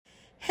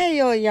Hey,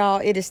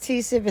 y'all, it is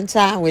tea sipping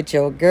time with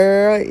your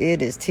girl.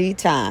 It is tea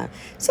time.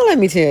 So let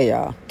me tell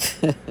y'all,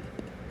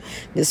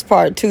 this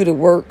part 2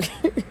 to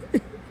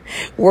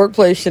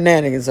workplace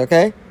shenanigans,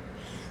 okay?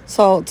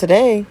 So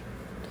today,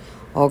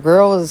 old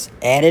girl was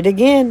at it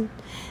again.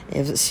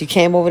 She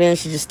came over there and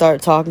she just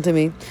started talking to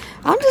me.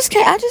 I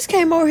just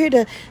came over here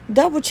to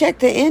double check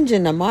the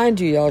engine. Now, mind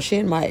you, y'all, she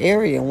in my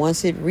area.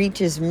 Once it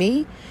reaches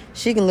me,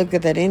 she can look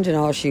at that engine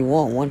all she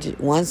wants.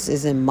 Once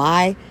it's in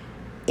my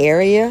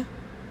area,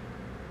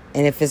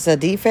 and if it's a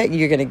defect,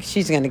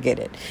 she's gonna get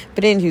it.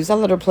 But anyways, I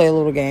let her play a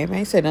little game. I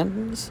ain't said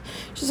nothing.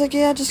 She's like,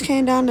 yeah, I just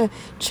came down to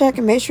check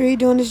and make sure he's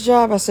doing his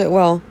job. I said,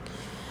 well,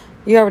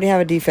 you already have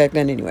a defect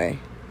then anyway.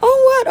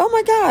 Oh, what? Oh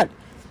my God.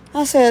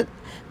 I said,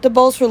 the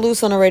bolts were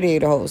loose on the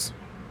radiator hose.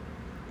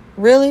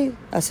 Really?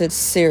 I said,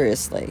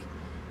 seriously.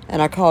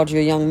 And I called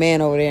your young man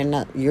over there,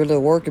 and your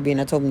little worker bee,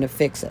 and I told him to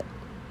fix it.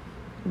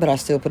 But I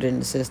still put it in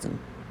the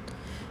system.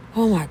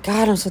 Oh my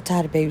God, I'm so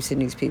tired of babysitting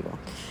these people.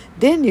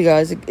 Then, you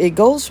guys, it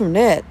goes from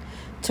that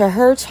to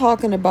her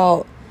talking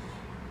about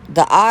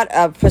the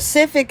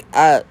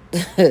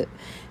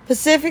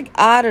Pacific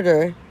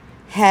auditor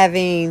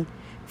having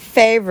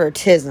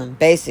favoritism,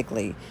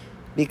 basically,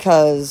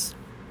 because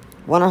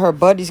one of her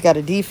buddies got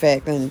a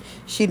defect and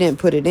she didn't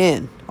put it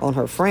in on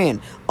her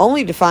friend,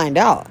 only to find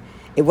out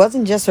it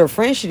wasn't just her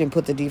friend she didn't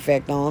put the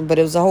defect on, but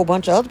it was a whole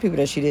bunch of other people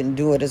that she didn't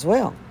do it as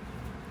well.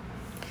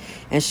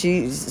 And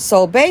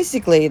so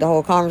basically the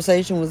whole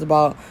conversation was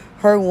about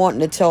her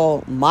wanting to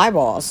tell my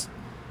boss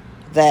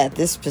that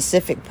this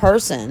specific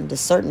person,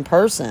 this certain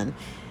person,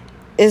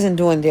 isn't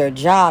doing their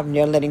job, and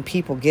they're letting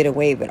people get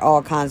away with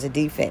all kinds of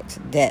defects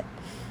that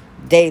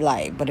they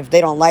like. But if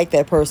they don't like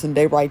that person,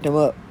 they write them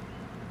up.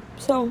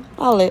 So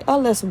I'll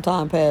let some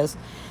time pass.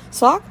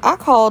 So I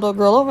called a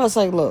girl over. I was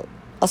like, look,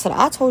 I said,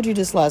 I told you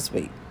this last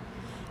week.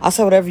 I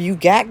said, whatever you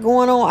got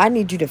going on, I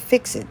need you to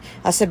fix it.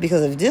 I said,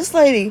 because if this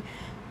lady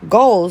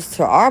goes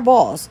to our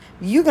boss,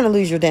 you're going to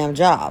lose your damn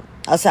job.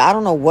 I said, I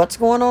don't know what's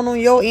going on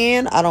your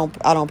end. I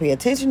don't pay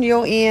attention to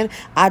your end.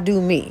 I do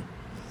me.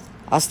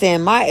 I stay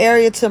in my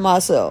area to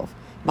myself.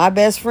 My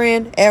best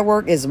friend at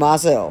work is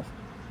myself.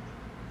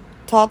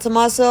 Talk to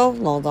myself.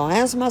 Long as I don't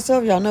answer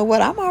myself, y'all know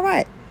what? I'm all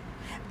right.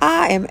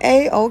 I am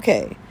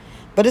A-okay.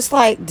 But it's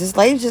like this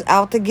lady's just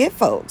out to get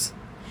folks.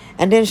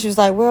 And then she was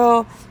like,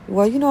 well,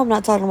 you know I'm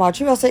not talking about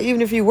you. I said,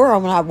 even if you were,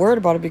 I'm not worried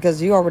about it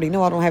because you already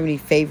know I don't have any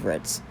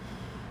favorites.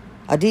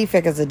 A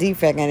defect is a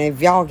defect, and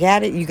if y'all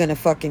got it, you're going to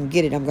fucking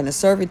get it. I'm going to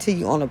serve it to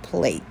you on a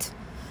plate.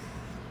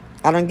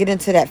 I don't get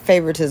into that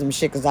favoritism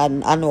shit because I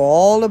know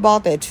all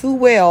about that too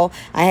well.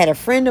 I had a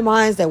friend of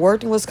mine that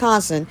worked in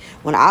Wisconsin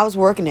when I was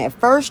working at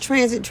First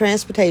Transit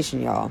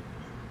Transportation, y'all.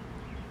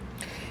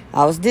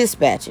 I was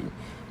dispatching.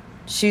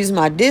 She was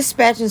my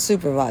dispatching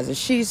supervisor.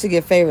 She used to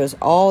get favors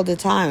all the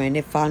time, and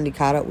it finally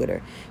caught up with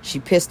her.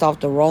 She pissed off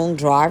the wrong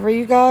driver,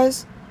 you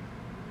guys.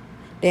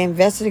 They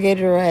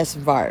investigated her ass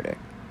and fired her.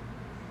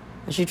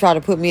 And she tried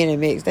to put me in the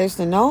mix. They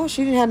said, no,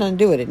 she didn't have nothing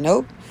to do with it.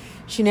 Nope.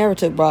 She never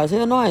took bribes.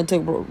 Hell no, I didn't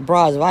take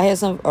bribes. If I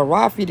had a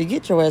ride for you to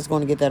get your ass,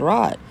 going to get that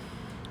ride.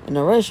 And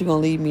the rest, you're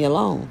going to leave me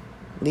alone.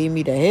 Leave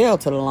me to hell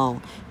to the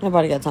long.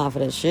 Nobody got time for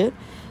that shit.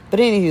 But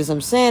anyways, I'm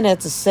saying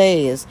that to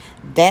say is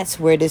that's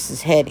where this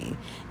is heading.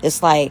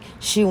 It's like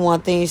she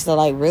wants things to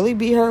like really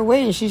be her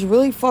way. And she's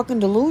really fucking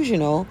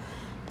delusional.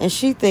 And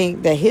she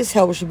think that his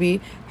help should be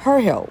her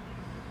help.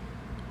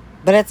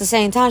 But at the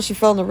same time, she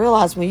failed to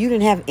realize when you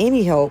didn't have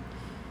any help,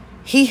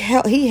 he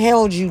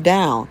held you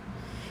down.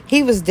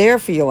 He was there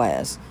for your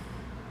ass.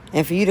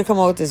 And for you to come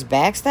up with this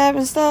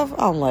backstabbing stuff,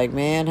 I'm like,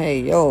 man,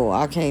 hey, yo,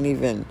 I can't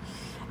even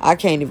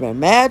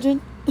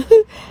imagine.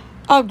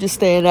 I'm just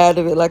staying out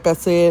of it. Like I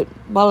said,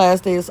 my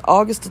last day is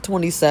August the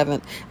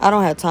 27th. I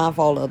don't have time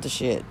for all the other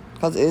shit.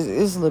 Because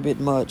it's a little bit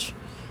much.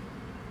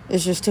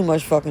 It's just too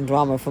much fucking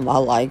drama for my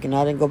liking.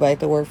 I didn't go back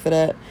to work for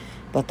that.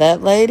 But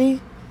that lady,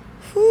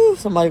 whew,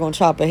 somebody gonna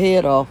chop her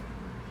head off.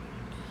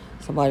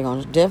 Somebody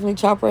gonna definitely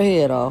chop her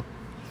head off.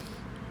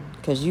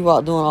 Because you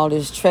out doing all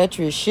this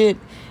treacherous shit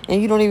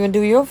and you don't even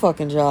do your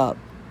fucking job.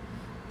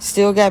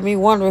 Still got me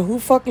wondering who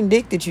fucking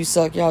dick did you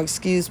suck, y'all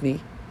excuse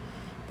me.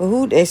 But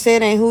who, they say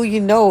it ain't who you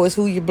know, it's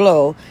who you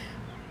blow.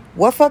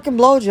 What fucking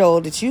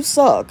blowjob did you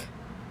suck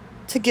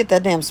to get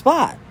that damn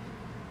spot?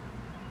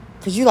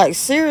 Because you like,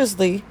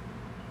 seriously,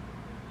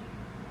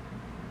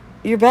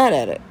 you're bad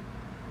at it.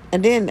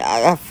 And then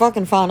I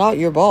fucking found out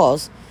your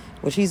boss,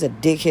 which he's a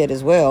dickhead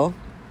as well.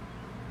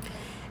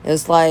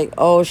 It's like,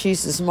 oh,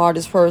 she's the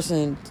smartest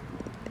person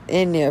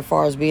in there as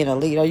far as being a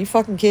lead. Are you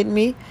fucking kidding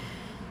me?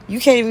 She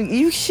can't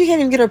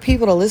even get her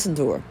people to listen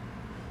to her.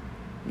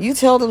 You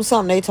tell them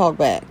something, they talk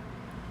back.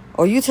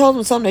 Or you tell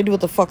them something, they do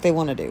what the fuck they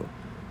want to do.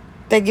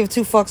 They give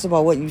two fucks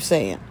about what you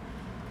saying.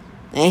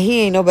 And he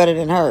ain't no better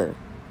than her.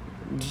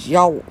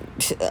 Y'all,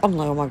 I'm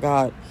like, oh my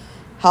God.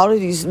 How did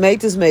these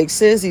make this make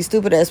sense? These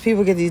stupid ass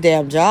people get these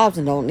damn jobs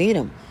and don't need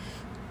them.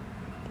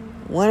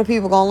 When are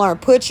people going to learn?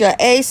 Put your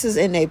aces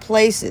in their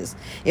places.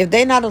 If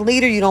they not a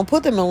leader, you don't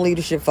put them in a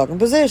leadership fucking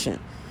position.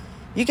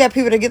 You got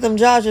people that get them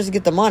jobs just to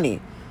get the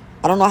money.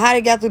 I don't know how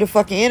they got through the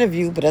fucking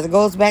interview, but it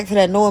goes back to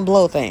that no and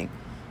blow thing.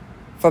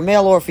 For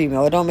male or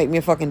female, it don't make me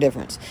a fucking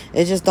difference.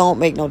 It just don't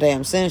make no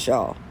damn sense,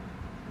 y'all.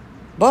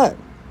 But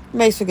it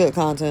makes for good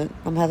content.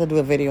 I'm gonna have to do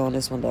a video on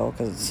this one though,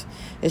 because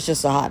it's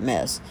just a hot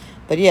mess.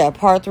 But yeah,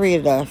 part 3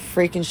 of the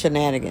freaking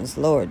shenanigans.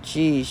 Lord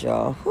jeez,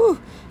 y'all.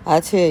 Whew, I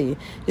tell you,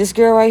 this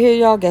girl right here,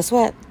 y'all, guess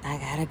what? I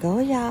gotta go,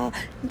 y'all.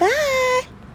 Bye.